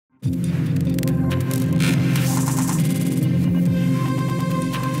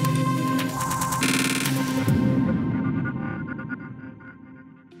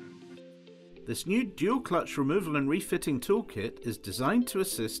This new dual clutch removal and refitting toolkit is designed to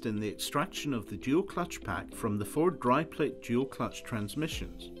assist in the extraction of the dual clutch pack from the Ford dry plate dual clutch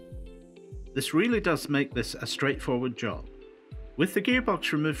transmissions. This really does make this a straightforward job. With the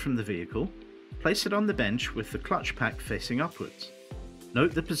gearbox removed from the vehicle, place it on the bench with the clutch pack facing upwards.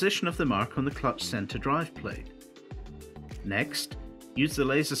 Note the position of the mark on the clutch center drive plate. Next, use the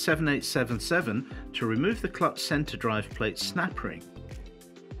laser 7877 to remove the clutch center drive plate snap ring.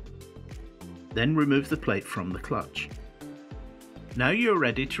 Then remove the plate from the clutch. Now you are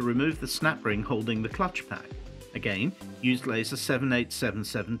ready to remove the snap ring holding the clutch pack. Again, use laser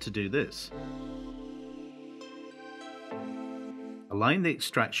 7877 to do this. Align the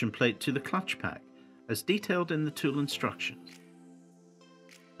extraction plate to the clutch pack, as detailed in the tool instructions.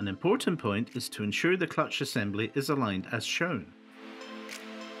 An important point is to ensure the clutch assembly is aligned as shown.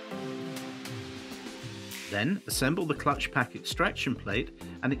 Then assemble the clutch pack extraction plate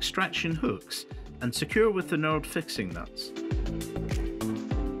and extraction hooks and secure with the knurled fixing nuts.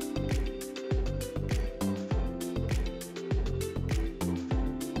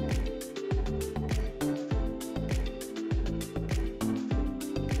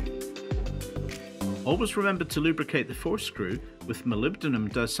 Always remember to lubricate the force screw with molybdenum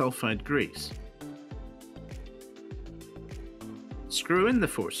disulfide grease. Screw in the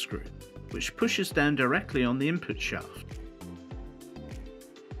force screw, which pushes down directly on the input shaft.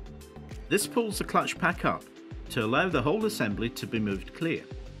 This pulls the clutch pack up to allow the whole assembly to be moved clear.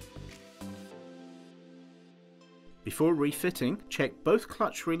 Before refitting, check both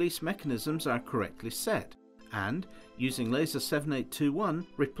clutch release mechanisms are correctly set and, using laser 7821,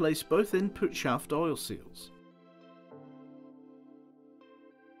 replace both input shaft oil seals.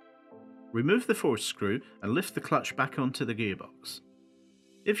 Remove the force screw and lift the clutch back onto the gearbox.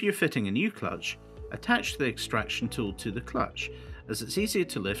 If you're fitting a new clutch, attach the extraction tool to the clutch, as it's easier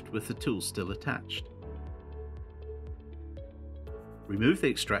to lift with the tool still attached. Remove the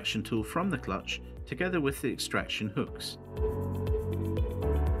extraction tool from the clutch together with the extraction hooks.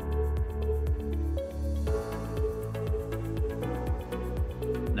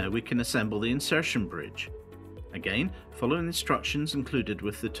 Now we can assemble the insertion bridge. Again, follow the instructions included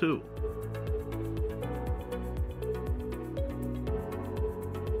with the tool.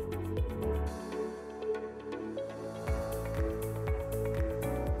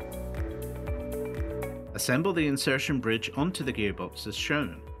 Assemble the insertion bridge onto the gearbox as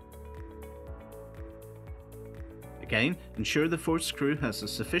shown. Again, ensure the force screw has a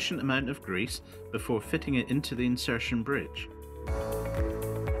sufficient amount of grease before fitting it into the insertion bridge.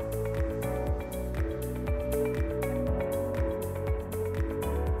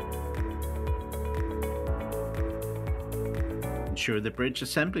 Ensure the bridge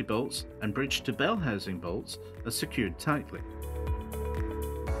assembly bolts and bridge to bell housing bolts are secured tightly.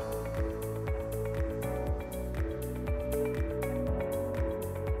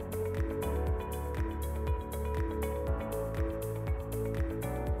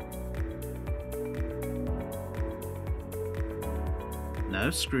 Now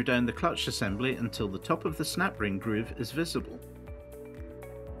screw down the clutch assembly until the top of the snap ring groove is visible.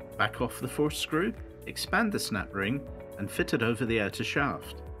 Back off the force screw, expand the snap ring and fit it over the outer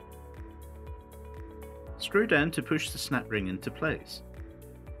shaft. Screw down to push the snap ring into place.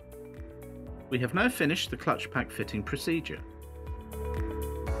 We have now finished the clutch pack fitting procedure.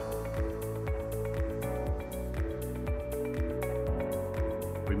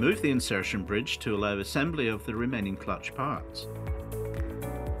 Remove the insertion bridge to allow assembly of the remaining clutch parts.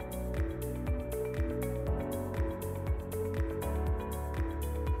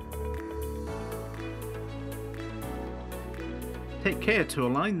 Take care to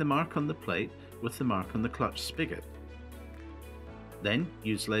align the mark on the plate with the mark on the clutch spigot. Then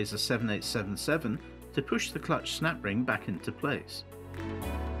use laser 7877 to push the clutch snap ring back into place.